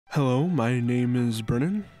Hello, my name is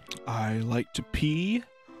Brennan. I like to pee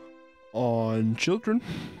on children.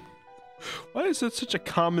 Why is that such a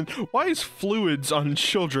common... Why is fluids on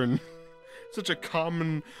children such a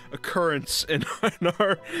common occurrence on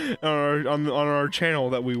our channel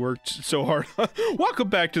that we worked so hard on? Welcome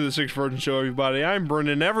back to the Sixth Virgin Show, everybody. I'm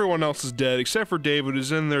Brennan. Everyone else is dead except for David,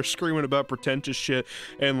 who's in there screaming about pretentious shit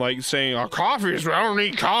and like saying, "Oh, coffee is... I don't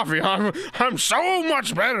need coffee. I'm so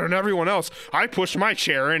much better than everyone else. I push my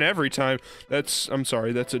chair in every time." I'm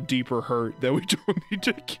sorry, that's a deeper hurt that we don't need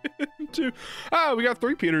to get into. We got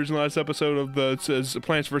 3 Peters in the last episode of the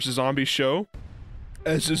Plants vs. Zombies show.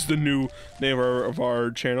 As is the new name of our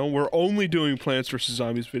channel. We're only doing Plants vs.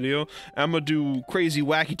 Zombies video. I'm gonna do crazy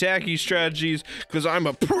wacky-tacky strategies because I'm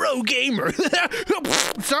a pro gamer.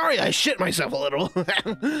 Sorry, I shit myself a little.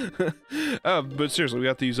 But seriously, we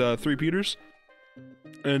got these 3 Peters.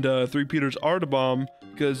 And 3 Peters are the bomb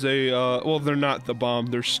because they, well, they're not the bomb.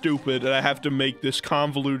 They're stupid, and I have to make this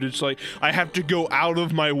convoluted. It's like, I have to go out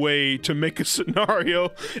of my way to make a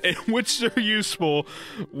scenario in which they're useful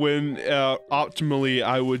when, optimally,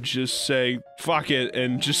 I would just say, fuck it,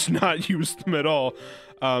 and just not use them at all.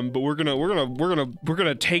 But we're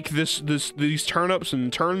gonna take these turnips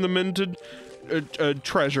and turn them into a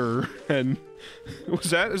treasure. And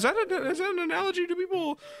is that an analogy to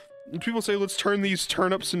people? People say, let's turn these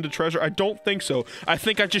turnips into treasure. I don't think so. I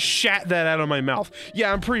think I just shat that out of my mouth.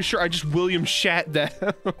 Yeah, I'm pretty sure I just William shat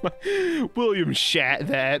that. William shat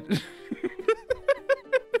that. I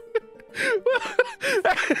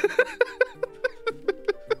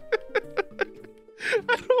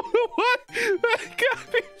don't know what. That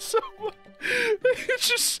got me so much. It's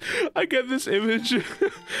just, I get this image,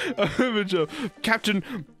 of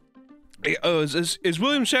Captain... Oh, is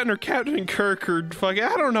William Shatner Captain Kirk or fuck?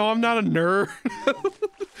 I don't know. I'm not a nerd.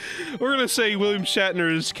 We're gonna say William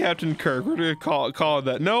Shatner is Captain Kirk. We're gonna call it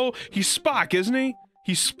that. No, he's Spock, isn't he?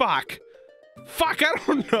 He's Spock. Fuck, I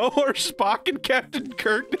don't know. Are Spock and Captain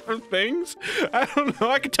Kirk different things? I don't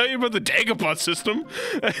know. I can tell you about the Dagobah system.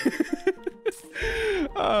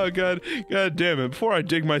 Oh god damn it. Before I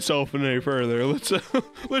dig myself in any further, let's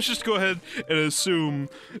just go ahead and assume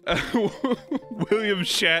William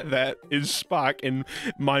Shatthat is Spock in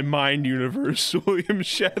my mind universe. William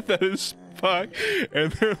Shatthat is Spock,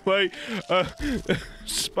 and they're like,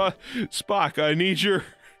 Spock, I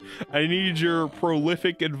need your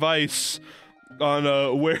prolific advice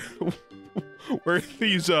on where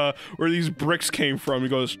these bricks came from. He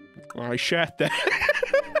goes, I shat that.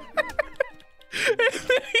 And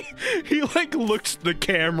then he like looks at the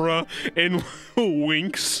camera and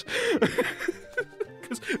winks.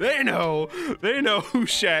 Cause they know who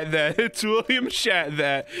shat that. It's William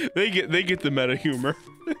Shathat. They get the meta humor.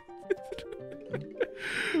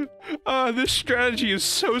 This strategy is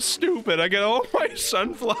so stupid. I get all my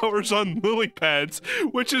sunflowers on lily pads,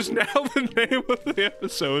 which is now the name of the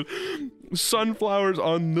episode. Sunflowers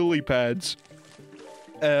on lily pads.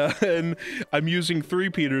 And I'm using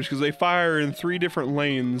 3 Peters because they fire in 3 different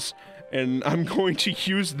lanes, and I'm going to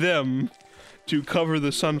use them to cover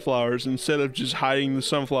the sunflowers instead of just hiding the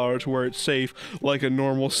sunflowers where it's safe like a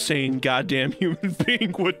normal, sane, goddamn human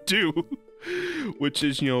being would do. Which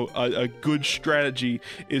is, you know, a good strategy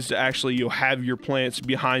is to actually, you know, have your plants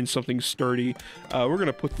behind something sturdy. We're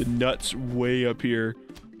gonna put the nuts way up here.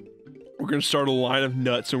 We're gonna start a line of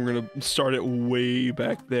nuts, and we're gonna start it way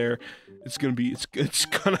back there. It's gonna be,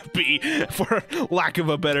 for lack of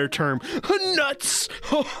a better term, nuts.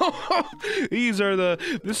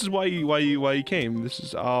 This is why you came. This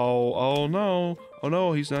is, oh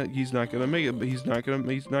no, he's not gonna make it, but he's not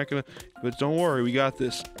gonna, but don't worry, we got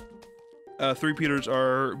this. 3 Peters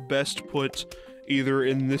are best put either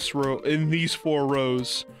in this row, in these 4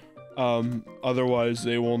 rows, otherwise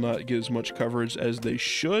they will not get as much coverage as they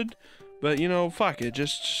should. But you know, fuck it,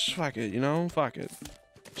 just fuck it, you know, fuck it.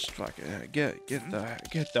 Just fuck it. Get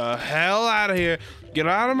the hell out of here. Get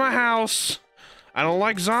out of my house. I don't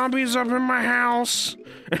like zombies up in my house.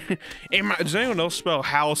 Does anyone else spell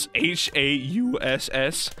house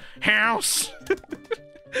H-A-U-S-S? House.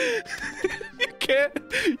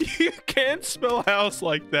 You can't spell house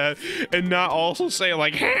like that and not also say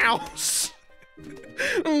like house.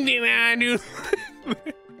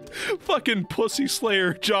 Fucking pussy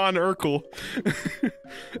slayer John Urkel.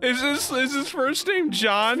 Is his first name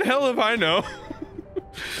John? Hell if I know.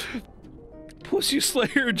 Pussy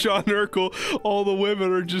slayer John Urkel. All the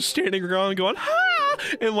women are just standing around going, ha!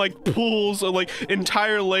 And like pools of like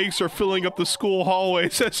entire lakes are filling up the school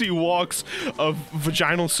hallways as he walks of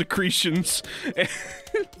vaginal secretions.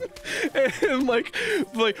 And like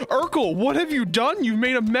Urkel, what have you done? You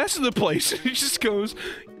made a mess of the place. And he just goes,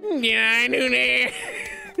 yeah, I knew that.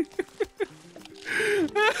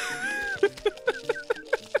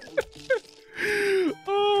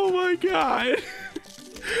 God.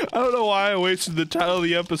 I don't know why I wasted the title of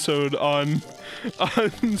the episode on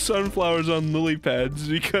sunflowers on lily pads,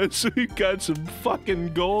 because we got some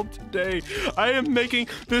fucking gold today.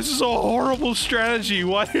 This is a horrible strategy.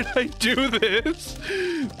 Why did I do this?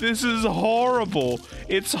 This is horrible.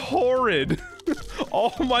 It's horrid.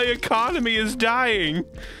 All my economy is dying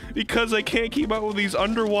because I can't keep up with these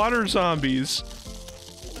underwater zombies.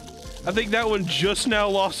 I think that one just now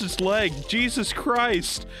lost its leg. Jesus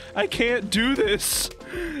Christ. I can't do this.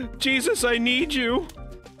 Jesus, I need you.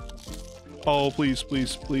 Oh, please,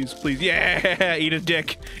 please, please, please. Yeah, eat a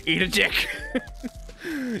dick. Eat a dick.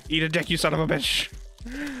 Eat a dick, you son of a bitch.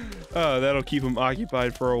 That'll keep him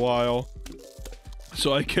occupied for a while.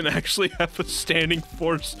 So I can actually have a standing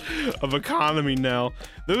force of economy now.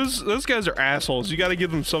 Those guys are assholes. You gotta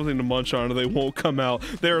give them something to munch on or they won't come out.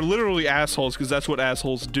 They're literally assholes because that's what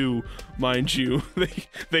assholes do, mind you.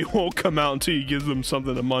 They won't come out until you give them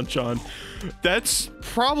something to munch on. That's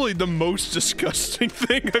probably the most disgusting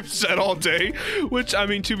thing I've said all day, which, I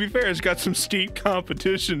mean, to be fair, it's got some steep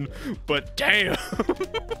competition, but damn.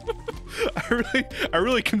 I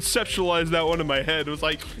really conceptualized that one in my head. It was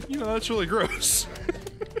like, you know, that's really gross.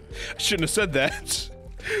 I shouldn't have said that.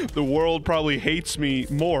 The world probably hates me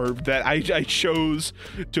more that I chose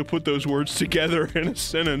to put those words together in a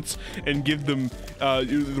sentence and give them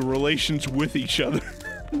the relations with each other.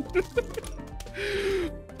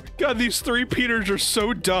 God, these three Peters are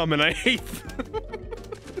so dumb and I hate them.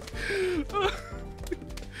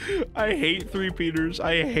 I hate three Peters.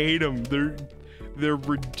 I hate them. They're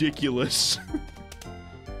ridiculous.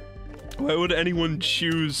 Why would anyone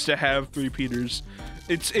choose to have three Peters?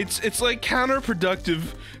 It's like counterproductive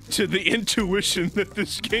to the intuition that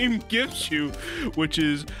this game gives you, which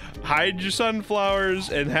is hide your sunflowers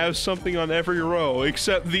and have something on every row,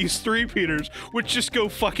 except these three Peters, which just go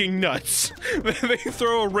fucking nuts. They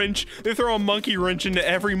throw a monkey wrench into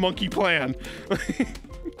every monkey plan.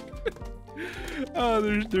 Oh,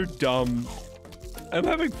 they're dumb. I'm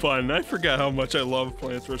having fun. I forgot how much I love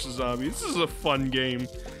Plants vs. Zombies. This is a fun game.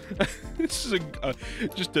 This is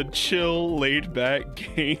just a chill, laid-back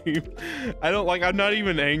game. I'm not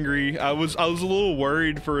even angry. I was a little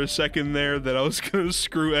worried for a second there that I was gonna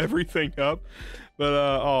screw everything up. But,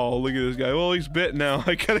 oh, look at this guy. Well, he's bit now.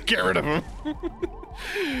 I gotta get rid of him.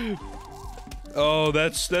 Oh,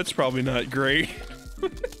 that's probably not great.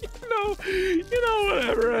 You know,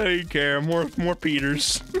 whatever. I don't care. More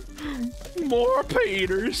Peters. More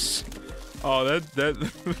Peters. Oh, that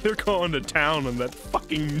they're going to town on that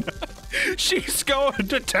fucking nut. She's going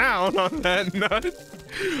to town on that nut.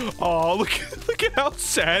 Oh, look at how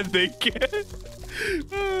sad they get.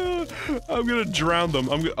 I'm gonna drown them.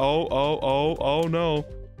 Oh no.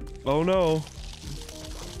 Oh no.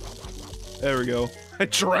 There we go. I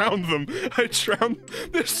drowned them.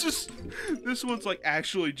 This one's like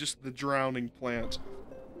actually just the drowning plant.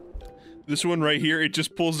 This one right here, it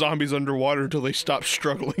just pulls zombies underwater until they stop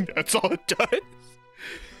struggling. That's all it does.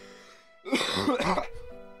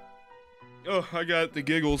 Oh, I got the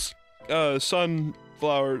giggles.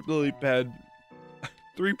 Sunflower, lily pad.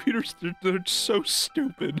 Three Peters, they're so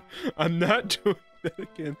stupid. I'm not doing that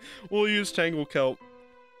again. We'll use Tangle Kelp,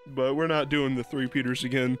 but we're not doing the three Peters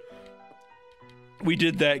again. We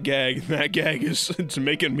did that gag, and that gag is it's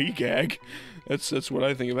making me gag. That's what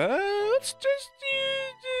I think about. Let's just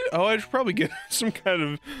oh, I should probably get some kind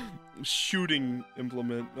of shooting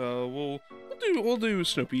implement. We'll do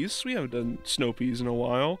snow peas. We haven't done snow peas in a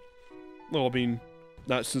while. Well, I mean,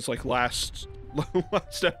 not since like last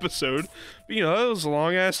episode. But, you know, that was a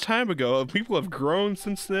long ass time ago. People have grown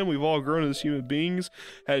since then. We've all grown as human beings,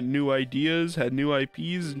 had new ideas, had new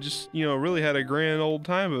IPs, and just, you know, really had a grand old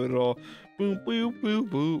time of it all. Boop, boop, boop,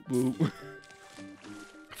 boop, boop.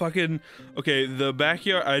 Fucking, okay, the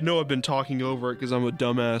backyard, I know I've been talking over it because I'm a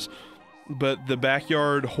dumbass, but the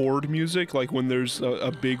backyard horde music, like when there's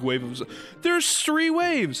a big wave of, there's 3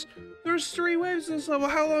 waves! There's 3 waves in this level.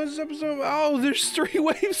 How long is this episode? Oh, there's 3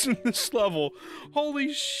 waves in this level.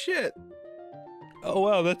 Holy shit. Oh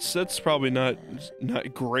wow, that's probably not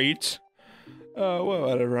great. Well,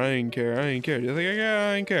 whatever, I ain't care. Do you think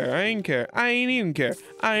I ain't care? I ain't care. I ain't even care.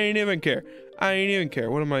 I ain't even care. I ain't even care.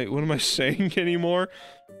 What am I saying anymore?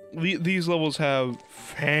 These levels have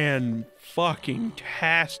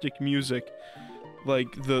fucking-tastic music.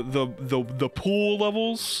 Like, the pool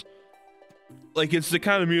levels, like, it's the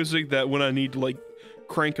kind of music that when I need to, like,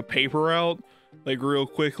 crank a paper out, like, real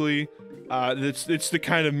quickly, it's the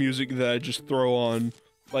kind of music that I just throw on.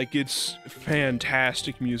 Like, it's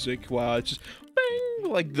fantastic music. Wow, it's just,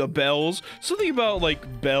 bang, like, the bells. Something about,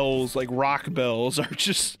 like, bells, like, rock bells are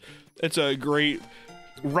just, it's a great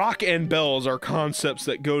rock and bells are concepts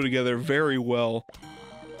that go together very well.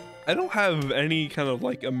 I don't have any kind of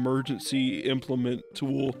like emergency implement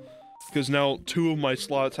tool because now 2 of my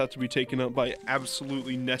slots have to be taken up by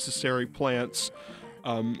absolutely necessary plants,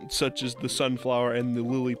 such as the sunflower and the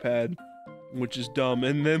lily pad, which is dumb.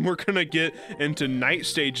 And then we're gonna get into night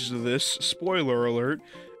stages of this, spoiler alert,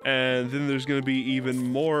 and then there's gonna be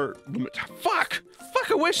even more. Fuck,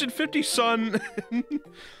 I wasted 50 sun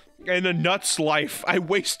and a nut's life. I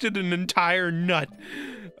wasted an entire nut.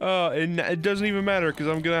 And it doesn't even matter because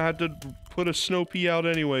I'm gonna have to put a snow pea out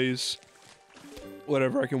anyways.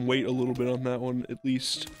 Whatever, I can wait a little bit on that one at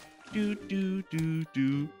least. Do do do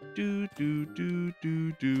do do do do do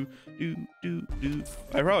do do do do.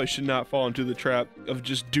 I probably should not fall into the trap of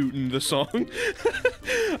just dootin' the song.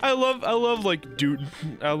 I love like dootin'.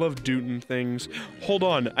 I love dootin' things. Hold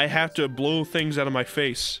on, I have to blow things out of my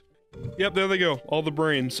face. Yep, there they go. All the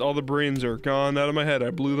brains are gone out of my head. I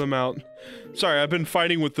blew them out. Sorry, I've been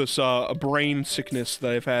fighting with this brain sickness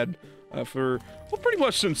that I've had for, well, pretty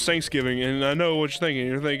much since Thanksgiving, and I know what you're thinking.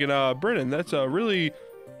 You're thinking, Brennan, that's really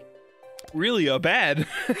bad.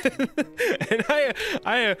 And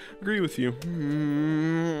I agree with you.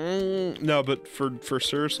 No, but for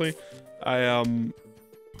seriously,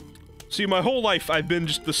 see, my whole life I've been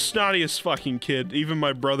just the snottiest fucking kid. Even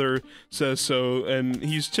my brother says so, and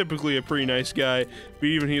he's typically a pretty nice guy, but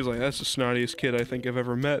even he's like, that's the snottiest kid I think I've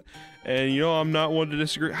ever met. And you know, I'm not one to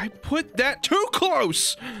disagree. I put that too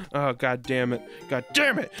close! Oh, god damn it. God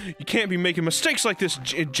damn it! You can't be making mistakes like this,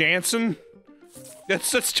 Jansen!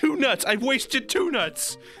 That's 2 nuts! I wasted 2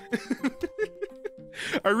 nuts!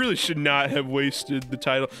 I really should not have wasted the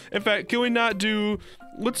title. In fact, can we not do...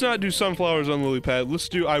 Let's not do sunflowers on lily pad. Let's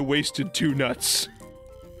do I wasted 2 nuts.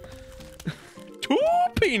 2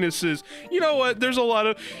 penises! You know what? There's a lot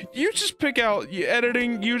of... You just pick out...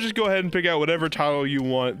 Editing, you just go ahead and pick out whatever title you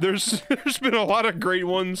want. There's been a lot of great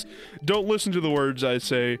ones. Don't listen to the words I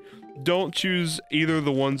say. Don't choose either of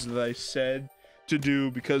the ones that I said to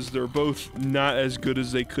do because they're both not as good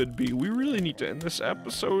as they could be. We really need to end this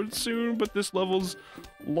episode soon, but this level's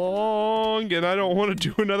long and I don't want to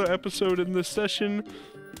do another episode in this session.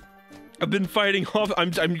 I've been fighting off.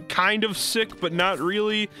 I'm kind of sick, but not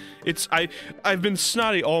really. I've been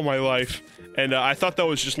snotty all my life, and I thought that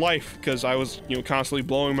was just life because I was, you know, constantly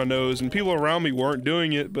blowing my nose, and people around me weren't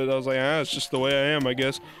doing it. But I was like, it's just the way I am, I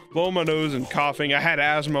guess. Blowing my nose and coughing. I had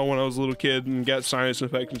asthma when I was a little kid and got sinus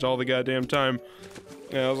infections all the goddamn time.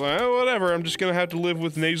 And I was like, oh, whatever. I'm just gonna have to live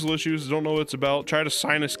with nasal issues. Don't know what it's about. Tried a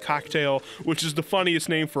sinus cocktail, which is the funniest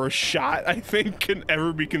name for a shot I think can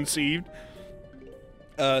ever be conceived.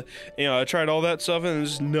 You know, I tried all that stuff and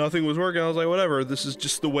just nothing was working. I was like, whatever, this is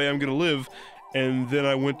just the way I'm gonna live. And then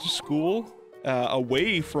I went to school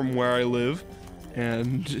away from where I live,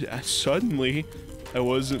 and suddenly I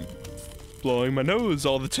wasn't blowing my nose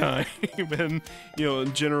all the time and, you know,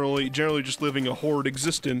 generally just living a horrid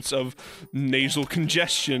existence of nasal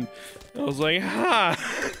congestion. I was like,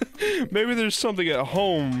 maybe there's something at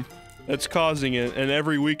home that's causing it. And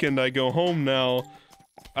every weekend I go home now,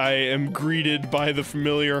 I am greeted by the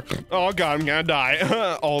familiar, oh god, I'm gonna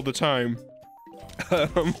die, all the time.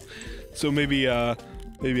 So maybe I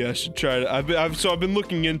should try to, I've been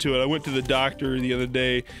looking into it. I went to the doctor the other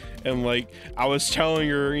day, and like, I was telling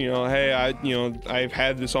her, you know, hey, I've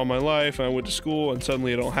had this all my life, and I went to school, and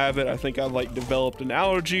suddenly I don't have it. I think I like developed an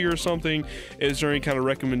allergy or something. Is there any kind of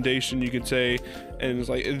recommendation you could say? And it's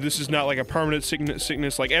like, this is not like a permanent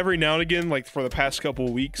sickness, like every now and again, like for the past couple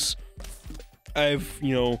of weeks, I've,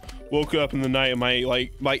 you know, woke up in the night and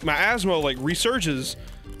my asthma like resurges,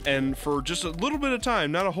 and for just a little bit of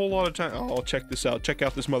time, not a whole lot of time. Oh, check this out. Check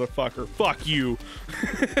out this motherfucker. Fuck you.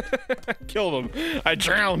 Killed him. I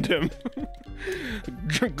drowned him.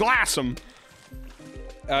 Glass him.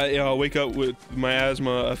 You know, I'll wake up with my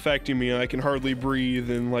asthma affecting me, and I can hardly breathe,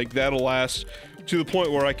 and like that'll last to the point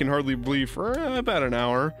where I can hardly breathe for about an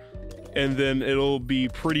hour, and then it'll be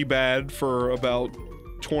pretty bad for about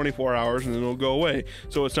 24 hours, and then it'll go away.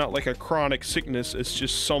 So it's not like a chronic sickness, it's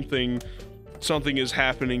just something is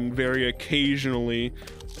happening very occasionally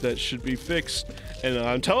that should be fixed. And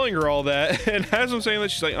I'm telling her all that, and as I'm saying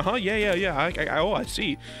that, she's like, yeah, I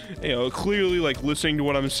see. You know, clearly like listening to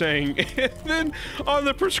what I'm saying. And then on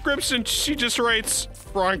the prescription, she just writes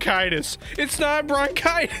bronchitis. It's not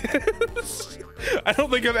bronchitis. I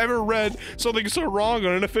don't think I've ever read something so wrong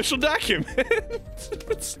on an official document.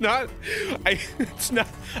 It's not,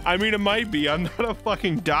 I mean, it might be. I'm not a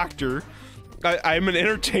fucking doctor. I'm an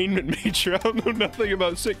entertainment major. I don't know nothing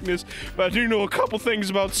about sickness, but I do know a couple things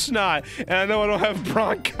about snot, and I know I don't have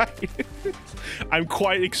bronchitis. I'm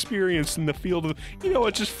quite experienced in the field of, you know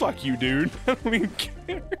what, just fuck you, dude. I don't even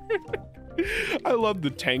care. I love the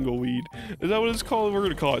tangleweed. Is that what it's called? We're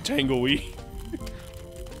gonna call it tangleweed.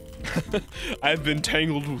 I've been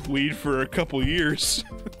tangled with weed for a couple years.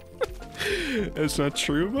 That's not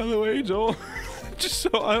true, by the way, Joel. Just so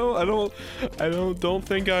I don't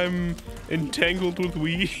think I'm entangled with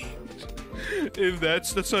weed. If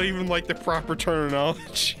that's not even like the proper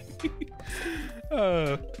terminology.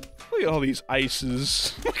 Look at all these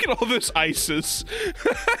ices. Look at all this ices.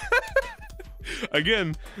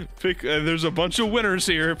 Again, pick. There's a bunch of winners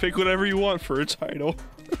here. Pick whatever you want for a title.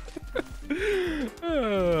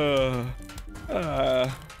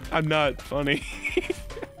 I'm not funny.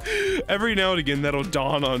 Every now and again, that'll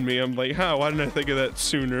dawn on me. I'm like, huh, why didn't I think of that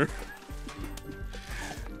sooner?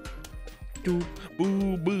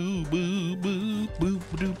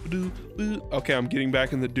 Okay, I'm getting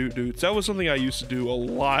back in the doot-doots. That was something I used to do a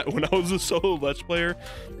lot when I was a solo Let's Player.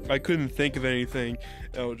 I couldn't think of anything.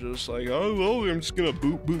 I was just like, oh, well, I'm just gonna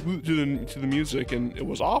boot to the music, and it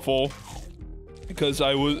was awful. Because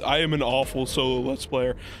I am an awful solo Let's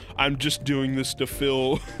Player. I'm just doing this to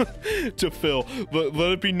fill, But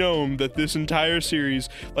let it be known that this entire series,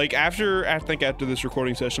 like I think after this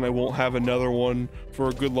recording session, I won't have another one for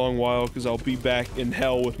a good long while because I'll be back in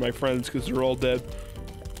hell with my friends because they're all dead.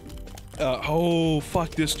 Oh, fuck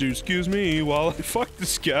this dude. Excuse me while I fuck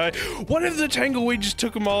this guy. What if the tangleweed just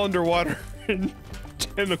took them all underwater and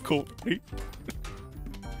tentacled me?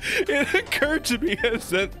 It occurred to me as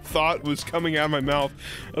that thought was coming out of my mouth.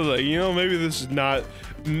 I was like, you know, maybe this is not,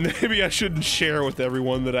 maybe I shouldn't share with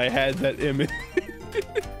everyone that I had that image.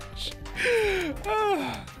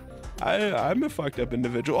 I'm a fucked up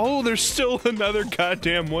individual. Oh, there's still another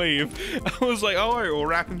goddamn wave. I was like, all right, we're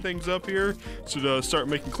wrapping things up here. So to start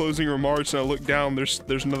making closing remarks, and I look down,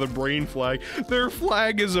 there's another brain flag. Their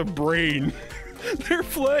flag is a brain. Their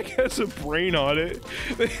flag has a brain on it.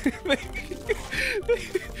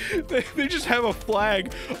 They just have a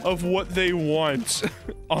flag of what they want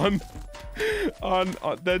on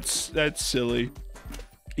that's silly.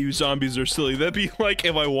 You zombies are silly. That'd be like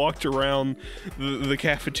if I walked around the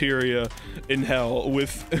cafeteria in hell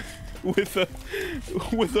with a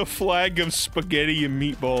flag of spaghetti and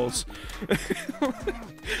meatballs.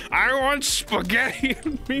 I want spaghetti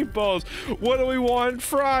and meatballs. What do we want?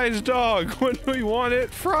 Fries, dog. What do we want? It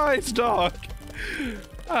fries, dog.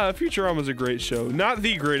 Futurama's a great show. Not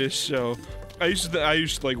the greatest show. I used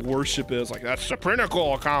to like worship it. It's like that's the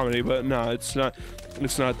pinnacle of comedy, but no, it's not.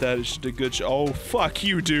 It's not that. It's just a good show. Oh, fuck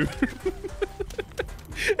you, dude.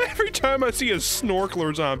 Every time I see a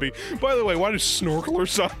snorkeler zombie. By the way, why do snorkeler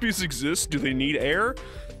zombies exist? Do they need air?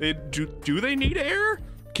 Do they need air?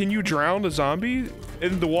 Can you drown a zombie?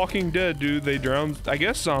 In The Walking Dead, do they drown? I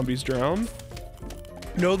guess zombies drown.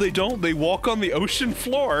 No, they don't. They walk on the ocean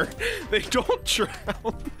floor. They don't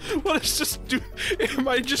drown. What is this? Am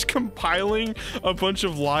I just compiling a bunch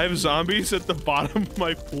of live zombies at the bottom of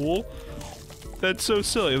my pool? That's so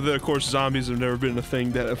silly. Of course, zombies have never been a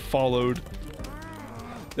thing that have followed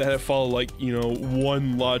like, you know,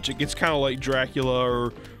 one logic. It's kind of like Dracula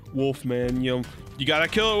or Wolfman, you know, you gotta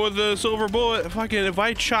kill it with a silver bullet. Fucking, if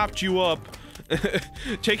I chopped you up,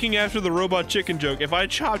 taking after the robot chicken joke, if I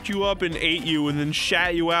chopped you up and ate you and then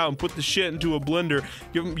shat you out and put the shit into a blender,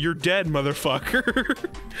 you're dead, motherfucker.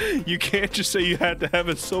 You can't just say you had to have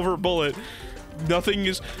a silver bullet.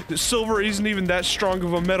 Silver isn't even that strong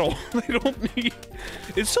of a metal. They don't need,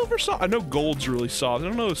 is silver soft? I know gold's really soft. I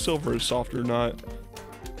don't know if silver is soft or not.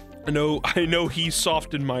 I know he's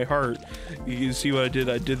soft in my heart. You can see what I did.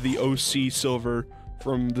 I did the OC silver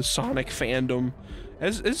from the Sonic fandom.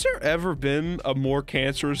 Has there ever been a more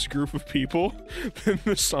cancerous group of people than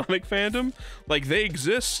the Sonic fandom? Like, they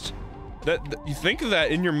exist. That you think of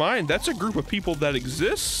that in your mind. That's a group of people that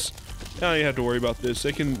exists. Now you have to worry about this.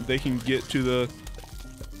 They can get to the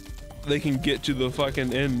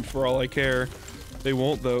fucking end for all I care. They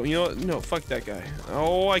won't though. You know what? No, fuck that guy.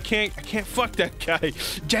 Oh, I can't fuck that guy.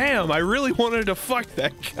 Damn, I really wanted to fuck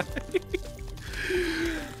that guy.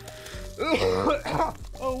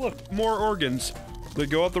 Oh look, more organs.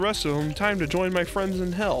 But go out the rest of them. Time to join my friends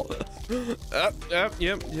in hell.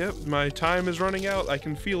 Yep. My time is running out. I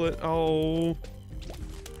can feel it. Oh.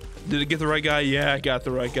 Did it get the right guy? Yeah, I got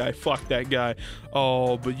the right guy. Fuck that guy.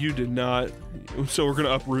 Oh, but you did not. So we're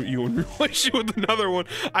gonna uproot you and replace you with another one.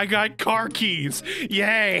 I got car keys.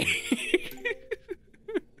 Yay!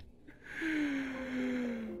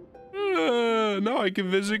 Now I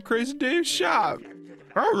can visit Crazy Dave's shop.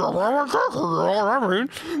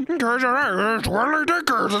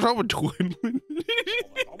 Twiddling.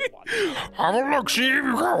 Look, see.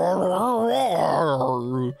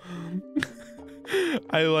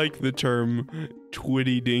 I like the term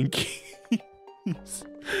twitty dinky.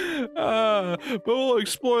 But we'll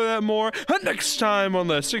explore that more next time on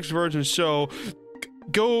the Six Virgins Show.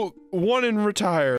 Go one and retire.